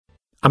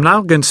I'm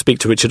now going to speak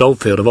to Richard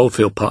Oldfield of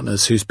Oldfield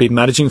Partners, who's been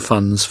managing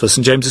funds for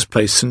St James's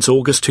Place since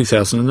August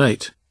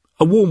 2008.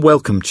 A warm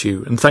welcome to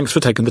you, and thanks for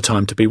taking the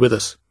time to be with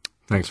us.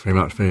 Thanks very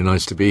much. Very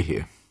nice to be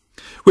here.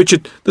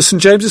 Richard, the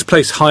St James's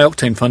Place High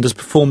Octane Fund has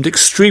performed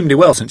extremely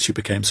well since you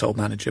became sole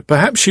manager.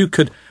 Perhaps you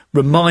could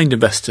remind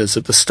investors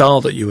of the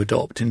style that you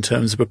adopt in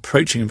terms of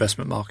approaching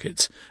investment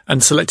markets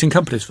and selecting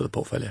companies for the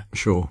portfolio.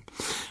 Sure.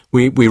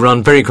 We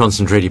run very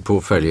concentrated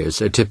portfolios,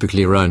 so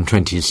typically around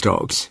 20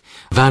 stocks,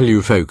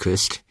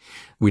 value-focused.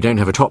 We don't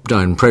have a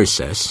top-down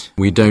process.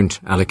 We don't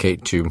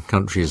allocate to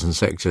countries and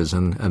sectors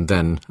and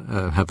then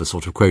have a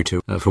sort of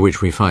quota for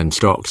which we find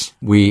stocks.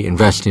 We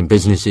invest in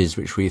businesses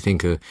which we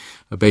think are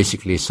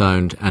basically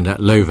sound and at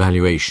low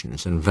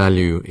valuations, and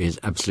value is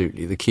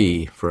absolutely the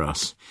key for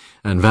us.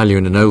 And value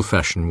in an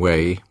old-fashioned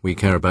way. We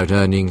care about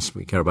earnings,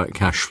 we care about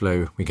cash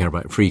flow, we care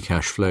about free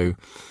cash flow,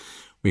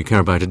 we care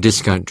about a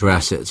discount to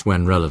assets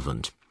when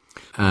relevant.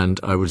 And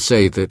I would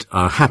say that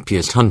our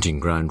happiest hunting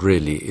ground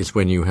really is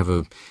when you have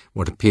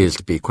what appears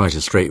to be quite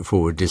a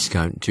straightforward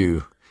discount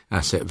to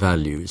asset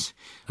values.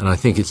 And I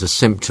think it's a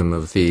symptom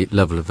of the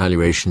level of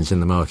valuations in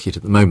the market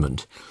at the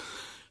moment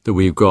that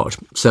we've got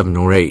 7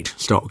 or 8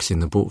 stocks in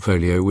the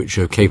portfolio which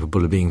are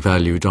capable of being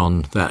valued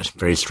on that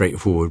very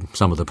straightforward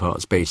sum of the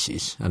parts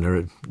basis and are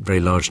at very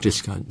large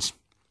discounts.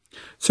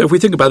 So if we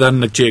think about that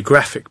in a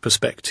geographic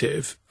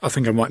perspective, I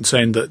think I'm right in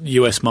saying that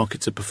US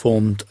markets have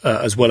performed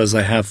as well as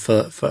they have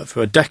for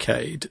a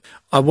decade.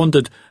 I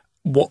wondered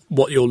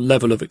what your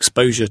level of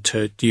exposure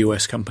to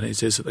US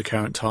companies is at the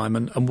current time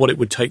and what it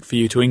would take for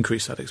you to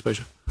increase that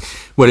exposure.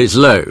 Well, it's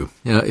low.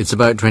 It's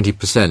about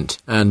 20%.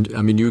 And,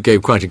 I mean, you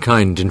gave quite a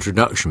kind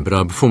introduction, but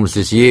our performance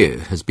this year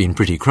has been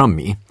pretty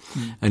crummy.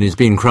 And it's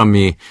been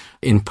crummy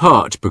in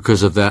part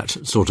because of that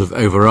sort of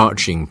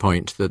overarching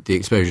point that the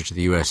exposure to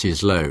the US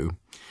is low.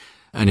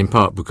 And in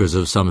part because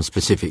of some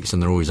specifics,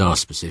 and there always are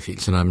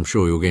specifics, and I'm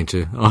sure you're going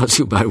to ask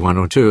about one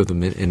or two of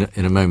them in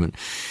a moment.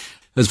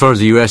 As far as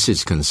the US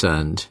is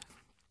concerned,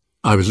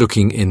 I was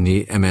looking in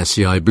the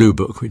MSCI Blue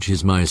Book, which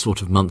is my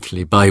sort of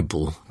monthly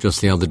Bible,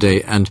 just the other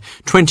day, and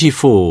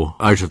 24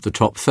 out of the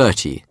top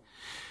 30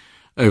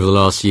 over the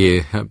last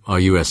year are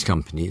US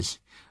companies.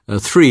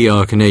 3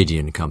 are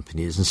Canadian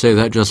companies, and so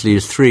that just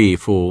leaves 3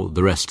 for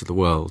the rest of the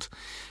world.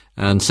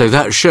 And so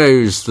that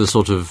shows the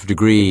sort of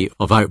degree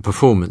of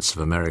outperformance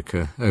of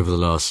America over the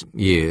last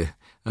year.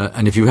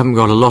 And if you haven't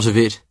got a lot of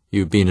it,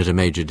 you've been at a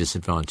major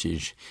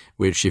disadvantage,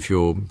 which if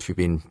you've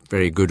been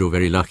very good or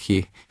very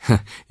lucky,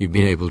 you've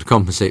been able to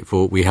compensate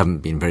for. We haven't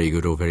been very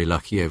good or very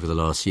lucky over the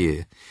last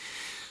year.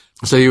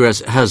 So the US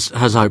has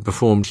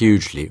outperformed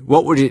hugely.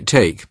 What would it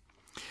take?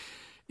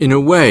 In a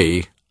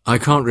way, I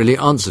can't really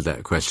answer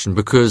that question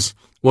because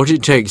what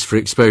it takes for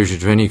exposure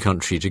to any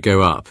country to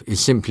go up is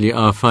simply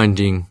our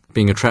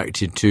being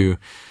attracted to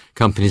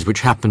companies which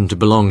happen to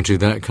belong to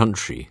that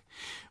country.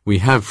 We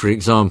have, for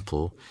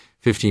example,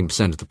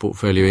 15% of the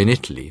portfolio in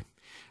Italy.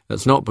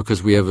 That's not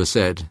because we ever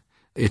said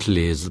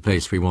Italy is the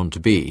place we want to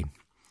be.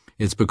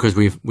 It's because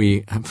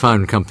we have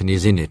found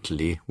companies in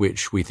Italy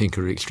which we think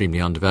are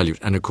extremely undervalued.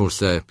 And of course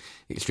they're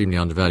extremely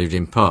undervalued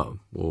in part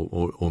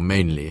or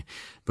mainly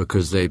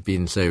because they've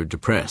been so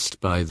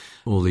depressed by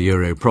all the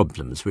euro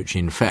problems which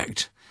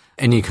infect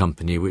any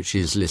company which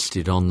is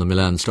listed on the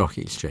Milan Stock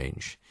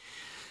Exchange.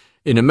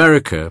 In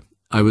America,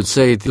 I would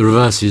say the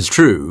reverse is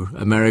true.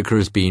 America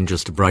has been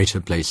just a brighter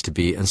place to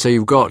be. And so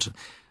you've got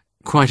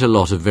quite a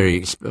lot of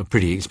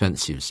pretty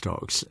expensive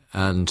stocks.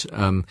 And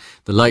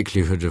the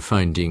likelihood of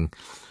finding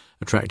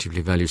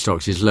attractively valued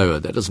stocks is lower.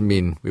 That doesn't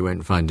mean we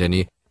won't find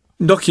any.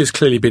 Nokia's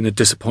clearly been a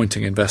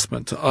disappointing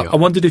investment. I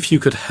wondered if you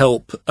could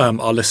help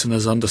our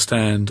listeners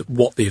understand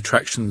what the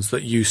attractions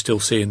that you still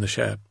see in the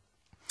share.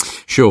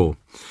 Sure.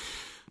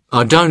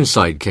 Our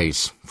downside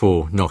case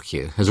for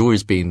Nokia has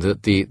always been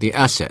that the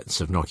assets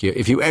of Nokia,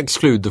 if you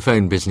exclude the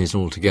phone business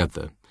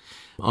altogether,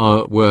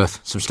 are worth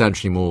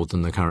substantially more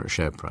than the current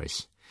share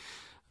price.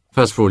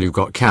 First of all, you've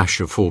got cash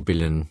of 4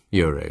 billion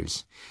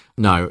euros.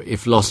 Now,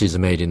 if losses are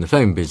made in the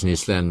phone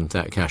business, then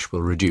that cash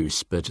will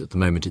reduce, but at the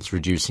moment it's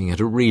reducing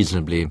at a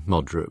reasonably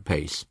moderate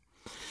pace.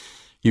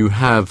 You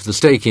have the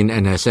stake in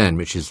NSN,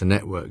 which is the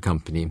network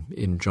company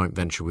in joint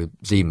venture with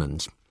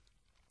Siemens,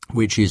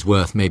 which is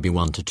worth maybe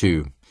 1 to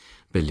 2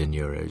 billion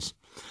euros.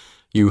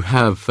 You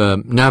have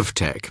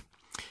Navtech,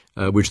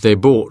 which they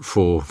bought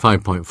for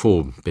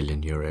 5.4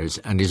 billion euros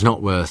and is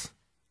not worth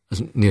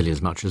nearly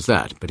as much as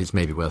that, but it's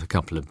maybe worth a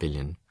couple of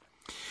billion.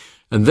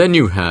 And then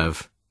you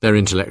have their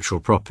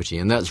intellectual property,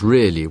 and that's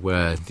really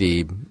where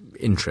the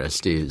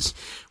interest is.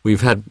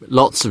 We've had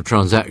lots of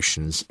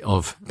transactions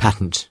of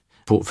patent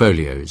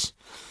portfolios,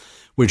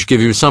 which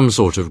give you some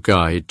sort of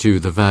guide to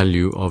the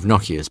value of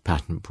Nokia's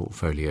patent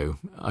portfolio.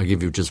 I'll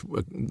give you just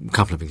a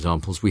couple of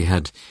examples. We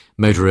had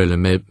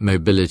Motorola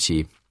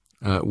Mobility,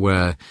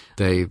 where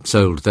they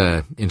sold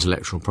their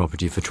intellectual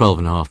property for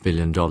 $12.5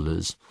 billion.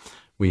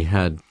 We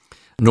had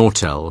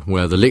Nortel,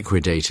 where the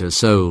liquidator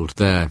sold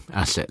their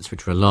assets,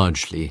 which were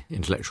largely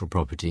intellectual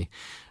property,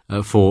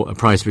 for a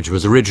price which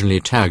was originally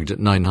tagged at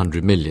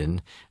 900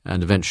 million,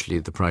 and eventually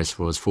the price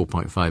was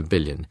 4.5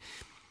 billion.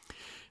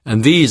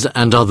 And these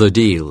and other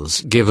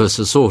deals give us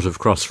a sort of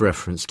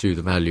cross-reference to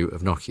the value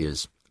of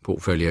Nokia's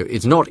portfolio.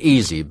 It's not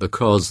easy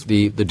because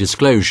the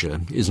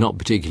disclosure is not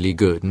particularly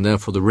good, and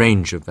therefore the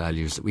range of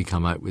values that we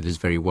come out with is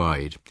very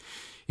wide.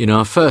 In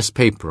our first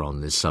paper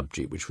on this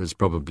subject, which was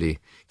probably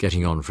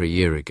getting on for a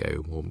year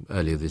ago or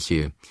earlier this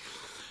year,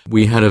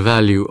 we had a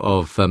value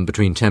of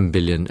between 10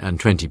 billion and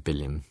 20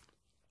 billion.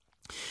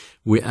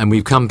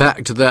 We've come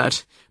back to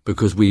that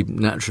because we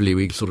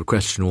sort of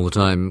question all the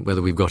time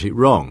whether we've got it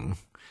wrong,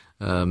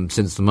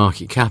 since the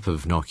market cap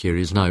of Nokia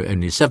is now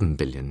only 7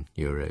 billion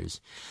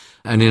euros.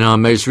 And in our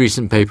most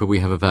recent paper, we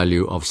have a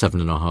value of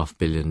 7.5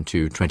 billion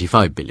to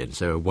 25 billion,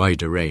 so a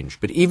wider range.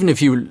 But even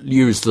if you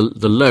use the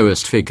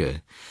lowest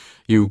figure,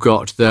 you've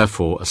got,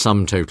 therefore, a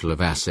sum total of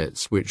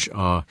assets which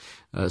are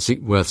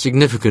worth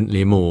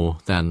significantly more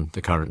than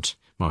the current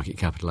market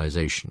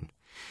capitalization.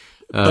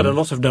 But a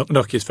lot of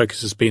Nokia's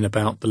focus has been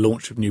about the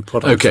launch of new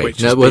products. Okay,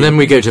 then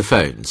we go to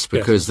phones,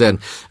 because then,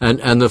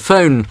 and the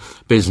phone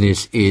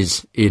business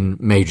is in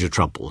major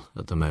trouble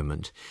at the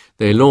moment.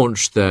 They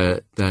launched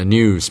their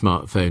new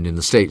smartphone in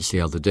the States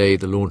the other day.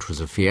 The launch was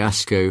a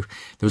fiasco.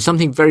 There was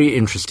something very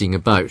interesting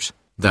about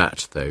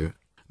that, though.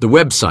 The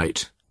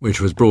website,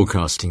 which was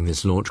broadcasting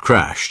this launch,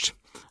 crashed.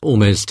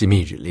 Almost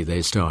immediately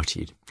they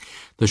started.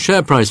 The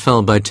share price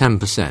fell by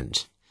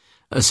 10%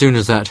 as soon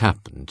as that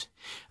happened.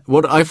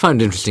 What I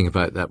found interesting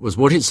about that was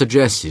what it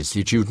suggests is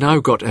that you've now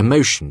got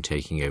emotion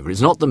taking over.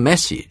 It's not the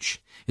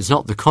message, it's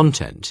not the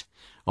content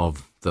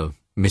of the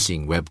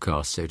missing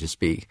webcast, so to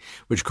speak,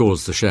 which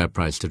caused the share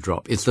price to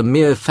drop. It's the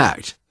mere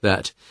fact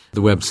that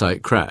the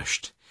website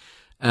crashed.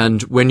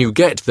 And when you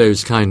get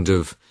those kind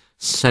of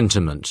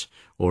sentiment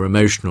or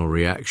emotional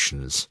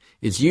reactions,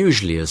 it's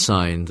usually a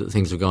sign that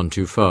things have gone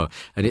too far.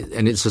 And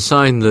it's a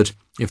sign that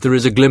if there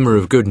is a glimmer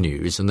of good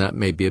news, and that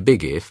may be a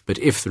big if, but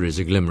if there is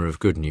a glimmer of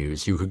good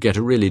news, you could get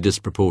a really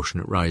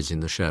disproportionate rise in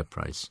the share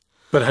price.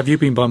 But have you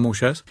been buying more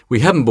shares? We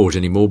haven't bought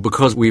any more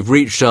because we've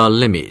reached our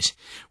limit.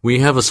 We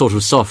have a sort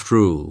of soft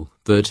rule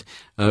that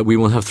we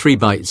will have 3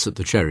 bites at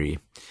the cherry.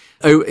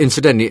 Oh,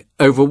 incidentally,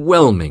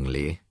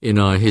 overwhelmingly in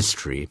our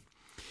history,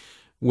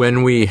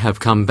 when we have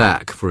come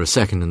back for a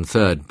second and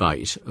third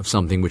bite of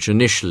something which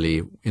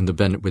initially, with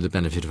the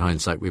benefit of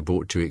hindsight, we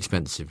bought too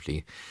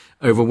expensively,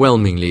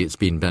 overwhelmingly it's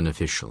been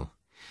beneficial.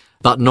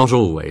 But not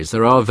always.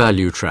 There are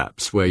value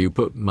traps where you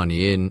put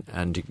money in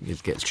and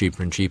it gets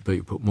cheaper and cheaper.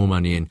 You put more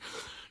money in,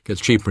 it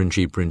gets cheaper and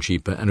cheaper and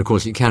cheaper. And, of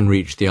course, it can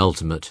reach the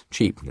ultimate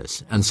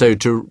cheapness. And so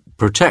to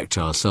protect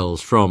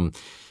ourselves from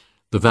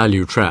the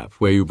value trap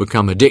where you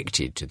become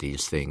addicted to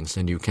these things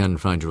and you can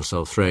find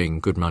yourself throwing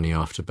good money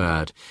after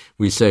bad,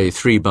 we say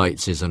 3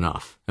 bites is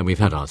enough. And we've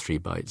had our 3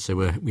 bites,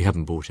 so we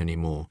haven't bought any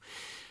more.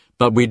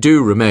 But we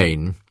do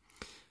remain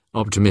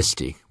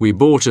optimistic. We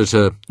bought at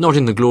not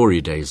in the glory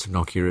days of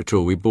Nokia at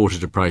all, we bought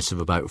at a price of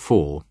about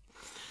 4,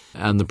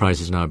 and the price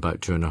is now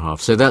about 2.5.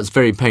 So that's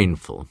very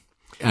painful.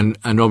 And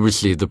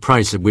obviously the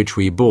price at which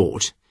we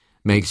bought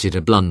makes it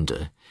a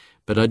blunder.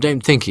 But I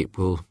don't think it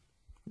will,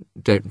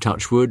 don't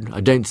touch wood,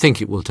 I don't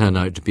think it will turn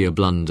out to be a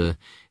blunder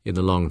in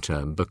the long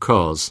term,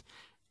 because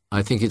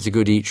I think it's a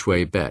good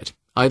each-way bet.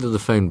 Either the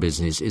phone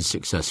business is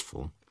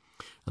successful.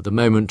 At the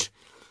moment,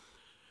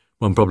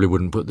 one probably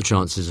wouldn't put the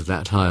chances of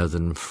that higher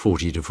than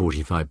 40 to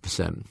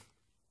 45%.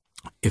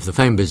 If the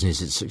phone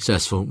business is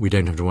successful, we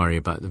don't have to worry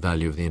about the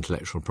value of the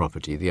intellectual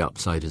property. The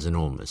upside is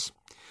enormous.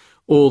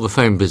 Or the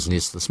phone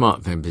business, the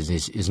smartphone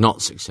business, is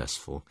not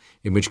successful,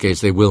 in which case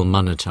they will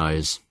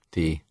monetize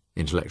the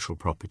intellectual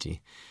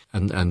property.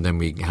 And then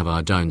we have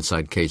our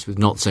downside case with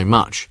not so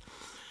much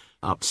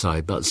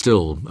upside, but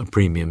still a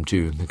premium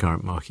to the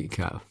current market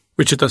cap.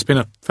 Richard, that's been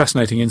a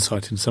fascinating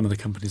insight in some of the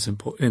companies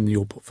in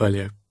your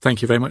portfolio.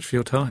 Thank you very much for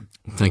your time.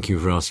 Thank you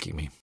for asking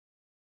me.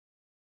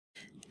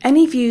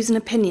 Any views and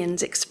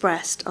opinions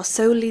expressed are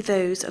solely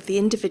those of the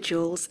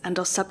individuals and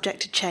are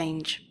subject to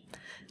change.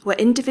 Where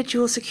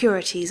individual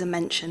securities are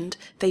mentioned,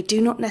 they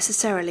do not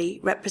necessarily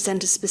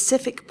represent a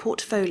specific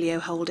portfolio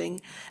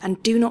holding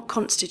and do not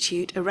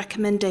constitute a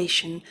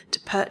recommendation to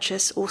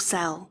purchase or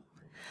sell.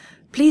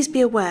 Please be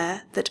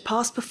aware that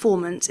past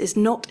performance is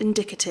not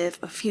indicative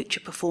of future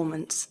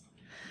performance.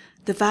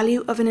 The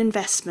value of an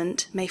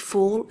investment may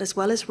fall as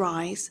well as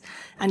rise,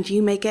 and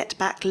you may get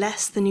back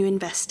less than you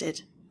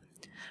invested.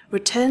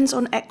 Returns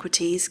on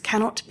equities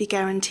cannot be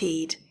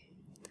guaranteed.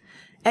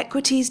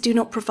 Equities do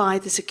not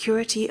provide the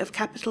security of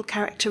capital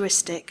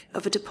characteristic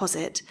of a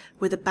deposit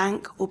with a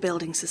bank or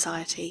building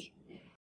society.